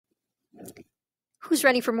Who's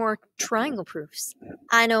ready for more triangle proofs?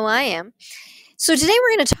 I know I am. So today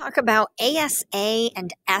we're going to talk about ASA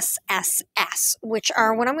and SSS, which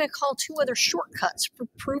are what I'm going to call two other shortcuts for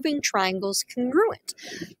proving triangles congruent.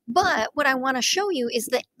 But what I want to show you is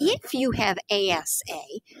that if you have ASA,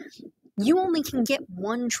 you only can get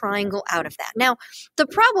one triangle out of that. Now, the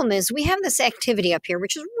problem is we have this activity up here,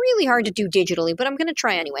 which is really hard to do digitally, but I'm going to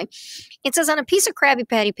try anyway. It says on a piece of Krabby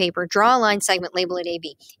Patty paper, draw a line segment, label it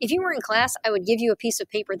AB. If you were in class, I would give you a piece of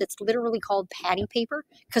paper that's literally called patty paper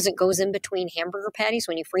because it goes in between hamburger patties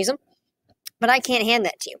when you freeze them. But I can't hand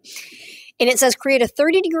that to you. And it says create a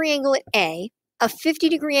 30-degree angle at A, a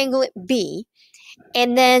 50-degree angle at B,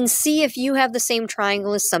 and then see if you have the same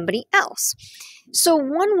triangle as somebody else. So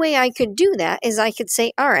one way I could do that is I could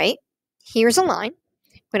say, all right, here's a line.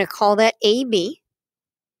 I'm going to call that AB.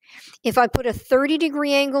 If I put a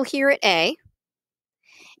 30-degree angle here at A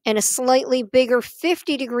and a slightly bigger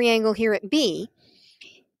 50-degree angle here at B,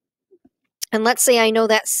 and let's say I know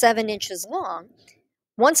that's 7 inches long,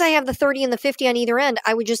 once I have the 30 and the 50 on either end,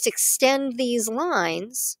 I would just extend these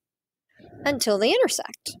lines until they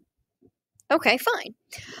intersect. Okay, fine.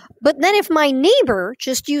 But then if my neighbor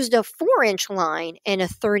just used a 4-inch line and a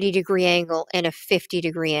 30-degree angle and a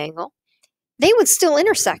 50-degree angle, they would still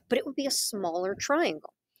intersect, but it would be a smaller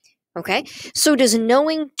triangle. Okay, so does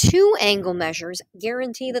knowing 2 angle measures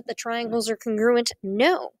guarantee that the triangles are congruent?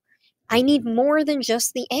 No. I need more than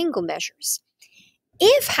just the angle measures.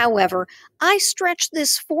 If, however, I stretch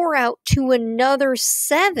this 4 out to another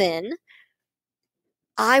 7,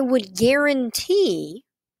 I would guarantee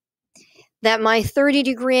that my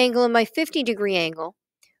 30-degree angle and my 50-degree angle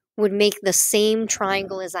would make the same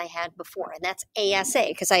triangle as I had before. And that's ASA,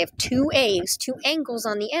 because I have 2 A's, 2 angles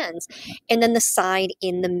on the ends, and then the side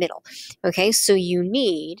in the middle. Okay, so you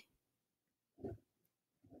need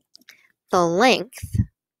the length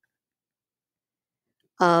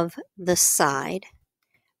of the side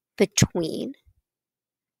between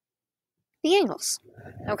the angles.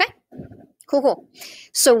 Okay? Cool.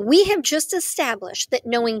 So we have just established that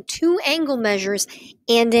knowing 2 angle measures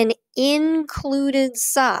and an included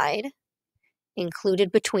side,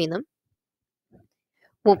 included between them,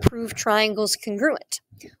 will prove triangles congruent.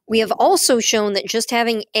 We have also shown that just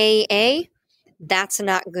having AA, that's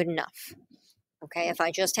not good enough. Okay, if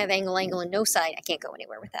I just have angle, and no side, I can't go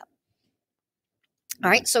anywhere with that. All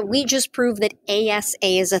right, so we just proved that ASA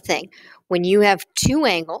is a thing. When you have 2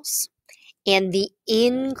 angles and the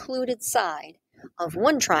included side of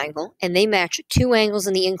one triangle, and they match 2 angles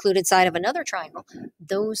in the included side of another triangle,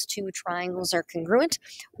 those 2 triangles are congruent.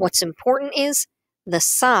 What's important is the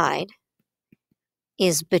side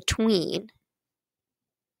is between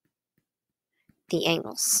the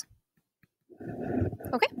angles.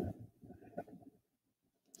 Okay?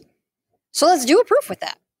 So let's do a proof with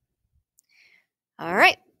that. All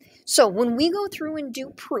right. So when we go through and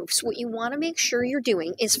do proofs, what you want to make sure you're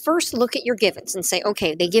doing is first look at your givens and say,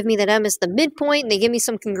 okay, they give me that M is the midpoint, and they give me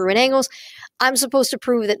some congruent angles. I'm supposed to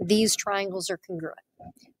prove that these triangles are congruent.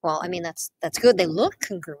 Well, I mean, that's good. They look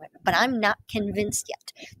congruent, but I'm not convinced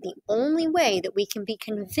yet. The only way that we can be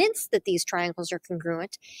convinced that these triangles are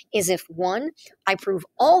congruent is if, 1, I prove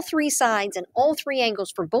all 3 sides and all 3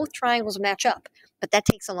 angles for both triangles match up, but that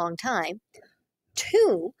takes a long time.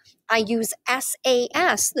 2, I use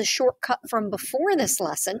SAS, the shortcut from before this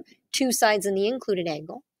lesson, 2 sides in the included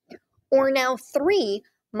angle. Or now 3,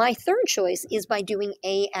 my third choice is by doing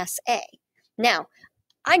ASA. Now,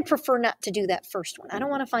 I'd prefer not to do that first one. I don't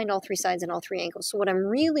want to find all 3 sides and all 3 angles. So what I'm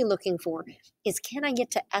really looking for is, can I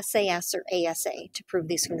get to SAS or ASA to prove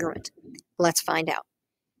these congruent? Let's find out.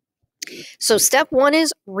 So step 1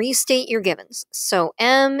 is restate your givens. So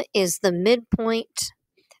M is the midpoint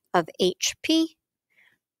of HP,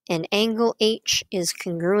 and angle H is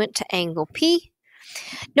congruent to angle P.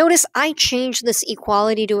 Notice I changed this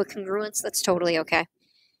equality to a congruence. That's totally okay.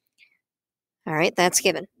 All right, that's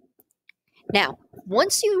given. Now,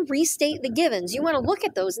 once you restate the givens, you want to look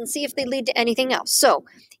at those and see if they lead to anything else. So,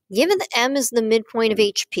 given that M is the midpoint of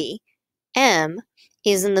HP, M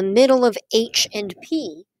is in the middle of H and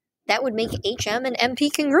P, that would make HM and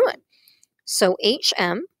MP congruent. So,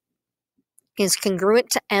 HM is congruent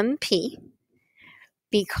to MP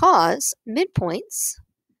because midpoints,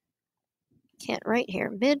 can't write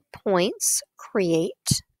here, midpoints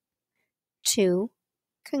create 2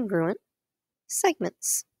 congruent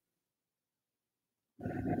segments.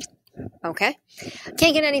 Okay,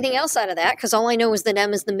 can't get anything else out of that because all I know is that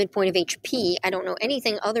M is the midpoint of HP. I don't know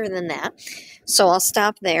anything other than that, so I'll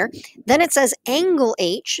stop there. Then it says angle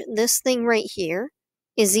H, this thing right here,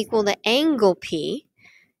 is equal to angle P.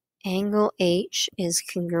 Angle H is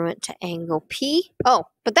congruent to angle P. Oh,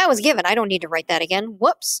 but that was given. I don't need to write that again.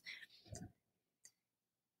 Whoops.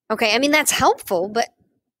 Okay, I mean, that's helpful, but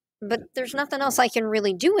there's nothing else I can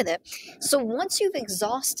really do with it. So once you've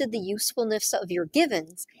exhausted the usefulness of your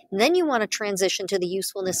givens, then you want to transition to the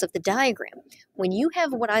usefulness of the diagram. When you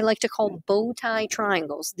have what I like to call bow tie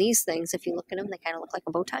triangles, these things, if you look at them, they kind of look like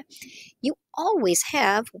a bow tie, you always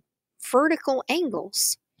have vertical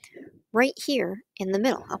angles right here in the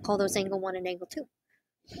middle. I'll call those angle 1 and angle 2.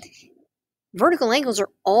 Vertical angles are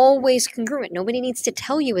always congruent. Nobody needs to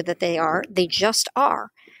tell you that they are. They just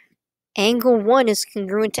are. Angle 1 is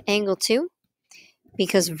congruent to angle 2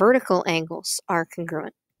 because vertical angles are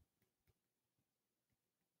congruent.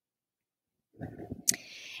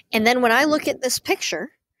 And then when I look at this picture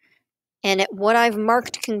and at what I've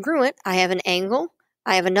marked congruent, I have an angle,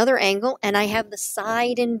 I have another angle, and I have the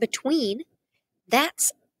side in between.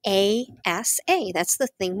 That's ASA. That's the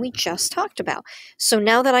thing we just talked about. So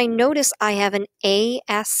now that I notice I have an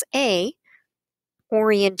ASA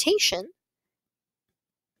orientation,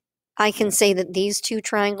 I can say that these two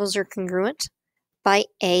triangles are congruent by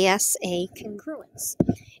ASA congruence.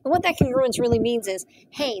 And what that congruence really means is,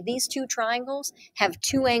 hey, these two triangles have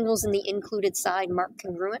two angles in the included side marked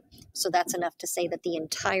congruent, so that's enough to say that the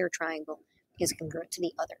entire triangle is congruent to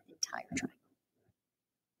the other entire triangle.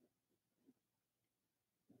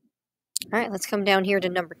 All right, let's come down here to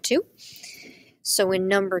number 2. So in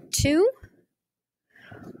number 2,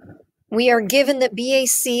 we are given that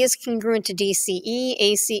BAC is congruent to DCE,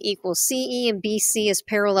 AC equals CE, and BC is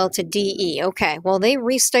parallel to DE. Okay, well, they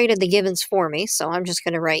restated the givens for me, so I'm just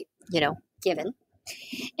going to write, given.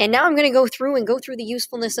 And now I'm going to go through the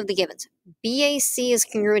usefulness of the givens. BAC is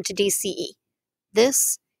congruent to DCE.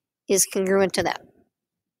 This is congruent to that.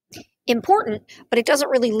 Important, but it doesn't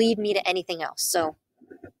really lead me to anything else, so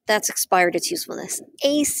that's expired its usefulness.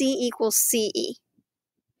 AC equals CE.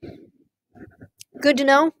 Good to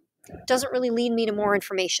know. Doesn't really lead me to more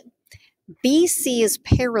information. BC is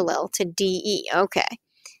parallel to DE. Okay.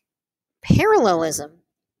 Parallelism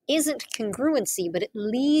isn't congruency, but it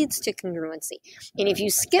leads to congruency. And if you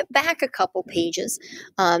skip back a couple pages,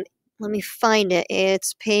 let me find it.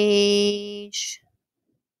 It's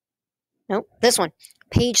this one.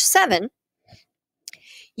 Page 7.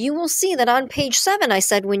 You will see that on page 7, I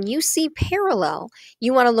said when you see parallel,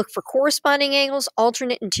 you want to look for corresponding angles,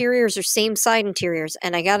 alternate interiors, or same side interiors.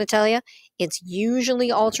 And I got to tell you, it's usually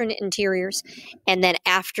alternate interiors. And then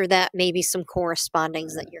after that, maybe some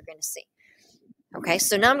correspondings that you're going to see. Okay,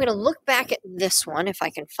 so now I'm going to look back at this one, if I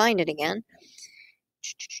can find it again.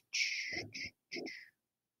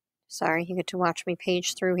 Sorry, you get to watch me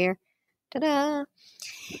page through here. Ta-da!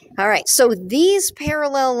 All right, so these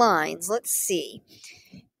parallel lines, let's see.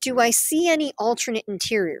 Do I see any alternate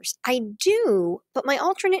interiors? I do, but my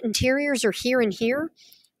alternate interiors are here and here,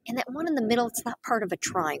 and that one in the middle, it's not part of a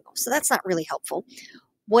triangle, so that's not really helpful.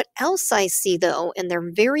 What else I see, though, and they're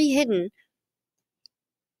very hidden,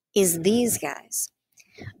 is these guys.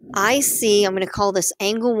 I see, I'm going to call this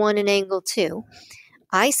angle 1 and angle 2.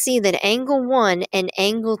 I see that angle 1 and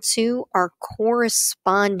angle 2 are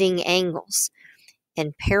corresponding angles,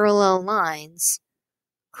 and parallel lines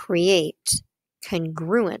create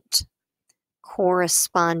congruent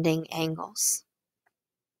corresponding angles.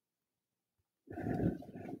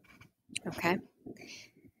 Okay.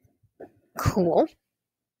 Cool.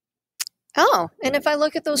 Oh, and if I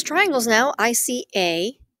look at those triangles now, I see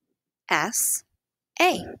A, S,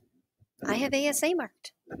 A. I have ASA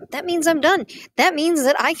marked. That means I'm done. That means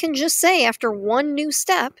that I can just say after one new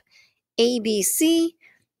step, ABC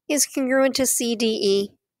is congruent to CDE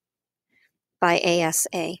by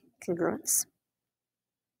ASA congruence.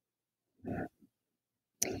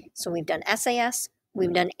 So we've done SAS,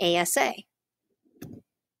 we've done ASA.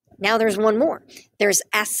 Now there's one more. There's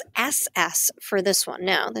SSS for this one.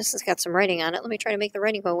 Now, this has got some writing on it. Let me try to make the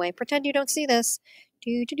writing go away. Pretend you don't see this.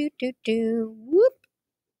 Whoop.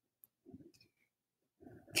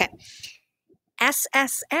 Okay.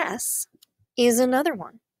 SSS is another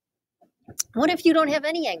one. What if you don't have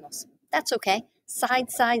any angles? That's okay.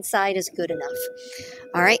 Side, side, side is good enough.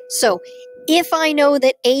 All right, so if I know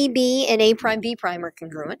that AB and A prime B prime are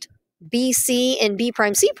congruent, BC and B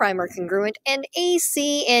prime C prime are congruent, and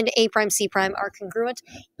AC and A prime C prime are congruent,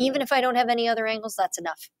 even if I don't have any other angles, that's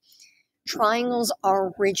enough. Triangles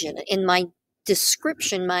are rigid. In my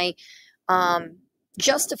description, my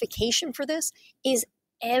justification for this is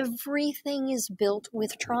everything is built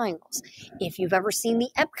with triangles. If you've ever seen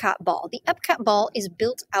the Epcot ball is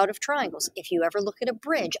built out of triangles. If you ever look at a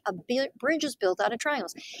bridge is built out of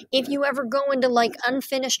triangles. If you ever go into like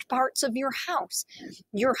unfinished parts of your house,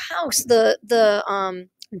 the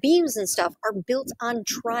beams and stuff are built on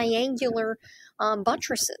triangular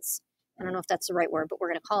buttresses. I don't know if that's the right word, but we're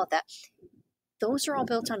going to call it that. Those are all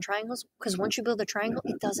built on triangles because once you build a triangle,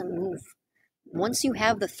 it doesn't move. Once you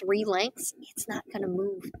have the 3 lengths, it's not going to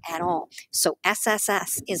move at all. So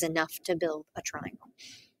SSS is enough to build a triangle.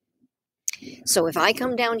 So if I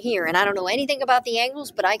come down here and I don't know anything about the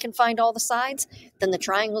angles, but I can find all the sides, then the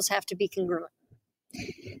triangles have to be congruent.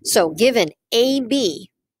 So given AB,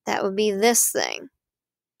 that would be this thing,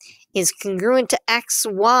 is congruent to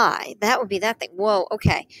XY, that would be that thing. Whoa,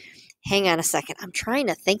 okay. Hang on a second. I'm trying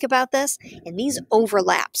to think about this, and these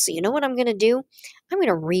overlap. So you know what I'm going to do? I'm going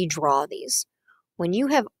to redraw these. When you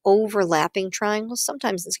have overlapping triangles,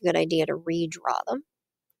 sometimes it's a good idea to redraw them.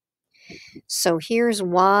 So here's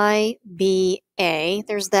YBA,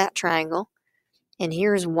 there's that triangle, and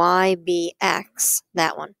here's YBX,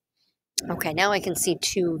 that one. Okay, now I can see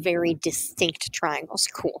 2 very distinct triangles.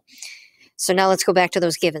 Cool. So now let's go back to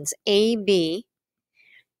those givens. AB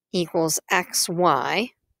equals XY,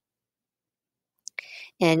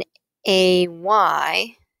 and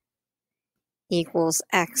AY equals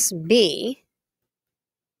XB.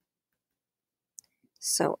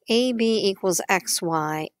 So AB equals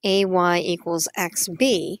XY, AY equals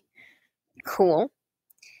XB. Cool.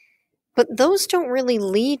 But those don't really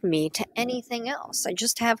lead me to anything else. I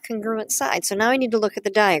just have congruent sides. So now I need to look at the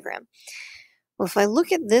diagram. Well, if I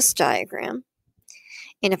look at this diagram,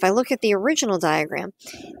 and if I look at the original diagram,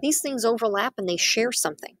 these things overlap and they share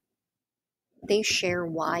something. They share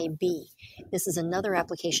YB. This is another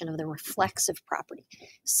application of the reflexive property.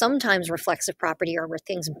 Sometimes reflexive property are where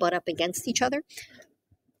things butt up against each other.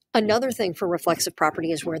 Another thing for reflexive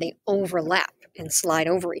property is where they overlap and slide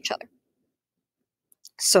over each other.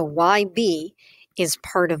 So YB is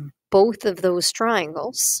part of both of those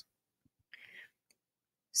triangles.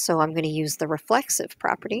 So I'm going to use the reflexive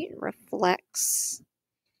property. Reflex.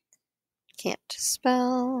 Can't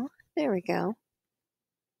spell. There we go.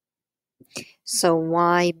 So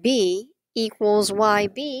YB equals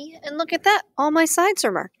YB, and look at that, all my sides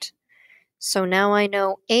are marked. So now I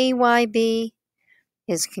know AYB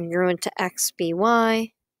is congruent to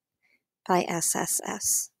XBY by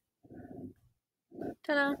SSS.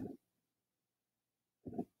 Ta-da!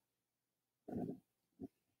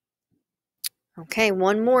 Okay,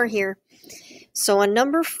 one more here. So on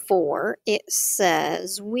number 4, it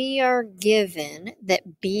says we are given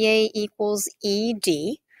that BA equals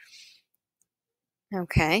ED.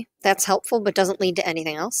 Okay, that's helpful, but doesn't lead to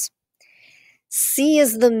anything else. C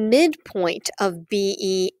is the midpoint of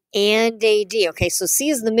BE and AD. Okay, so C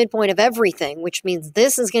is the midpoint of everything, which means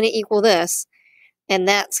this is going to equal this, and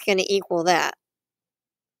that's going to equal that.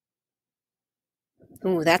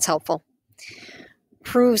 Ooh, that's helpful.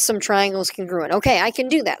 Prove some triangles congruent. Okay, I can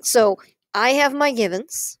do that. So I have my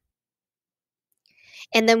givens,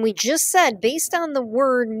 and then we just said, based on the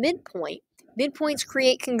word midpoint, midpoints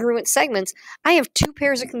create congruent segments. I have 2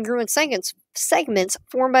 pairs of congruent segments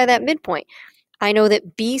formed by that midpoint. I know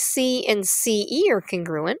that BC and CE are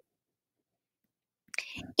congruent,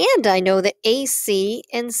 and I know that AC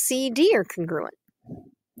and CD are congruent.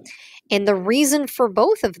 And the reason for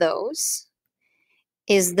both of those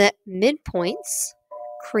is that midpoints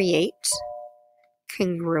create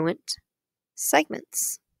congruent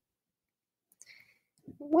segments.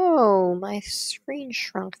 Whoa, my screen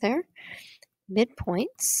shrunk there.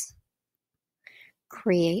 Midpoints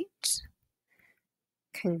create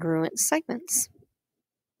congruent segments.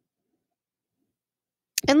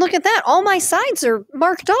 And look at that, all my sides are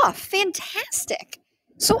marked off. Fantastic.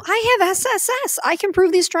 So I have SSS. I can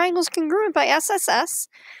prove these triangles congruent by SSS.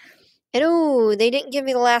 And oh, they didn't give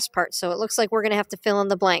me the last part, so it looks like we're going to have to fill in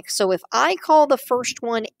the blank. So if I call the first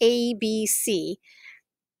one ABC,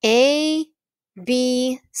 ABC,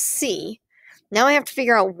 now I have to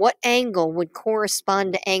figure out what angle would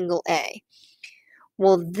correspond to angle A.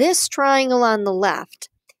 Well, this triangle on the left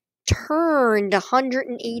turned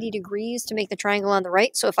 180 degrees to make the triangle on the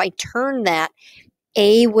right. So if I turn that,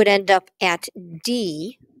 A would end up at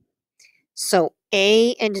D. So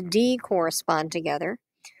A and D correspond together,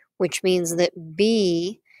 which means that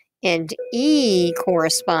B and E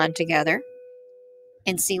correspond together,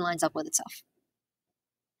 and C lines up with itself.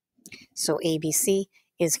 So ABC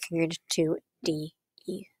is congruent to DEC.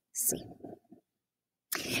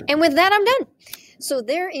 And with that, I'm done. So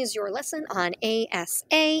there is your lesson on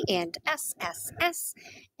ASA and SSS,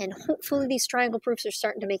 and hopefully these triangle proofs are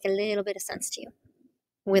starting to make a little bit of sense to you.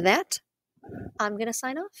 With that, I'm going to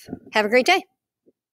sign off. Have a great day.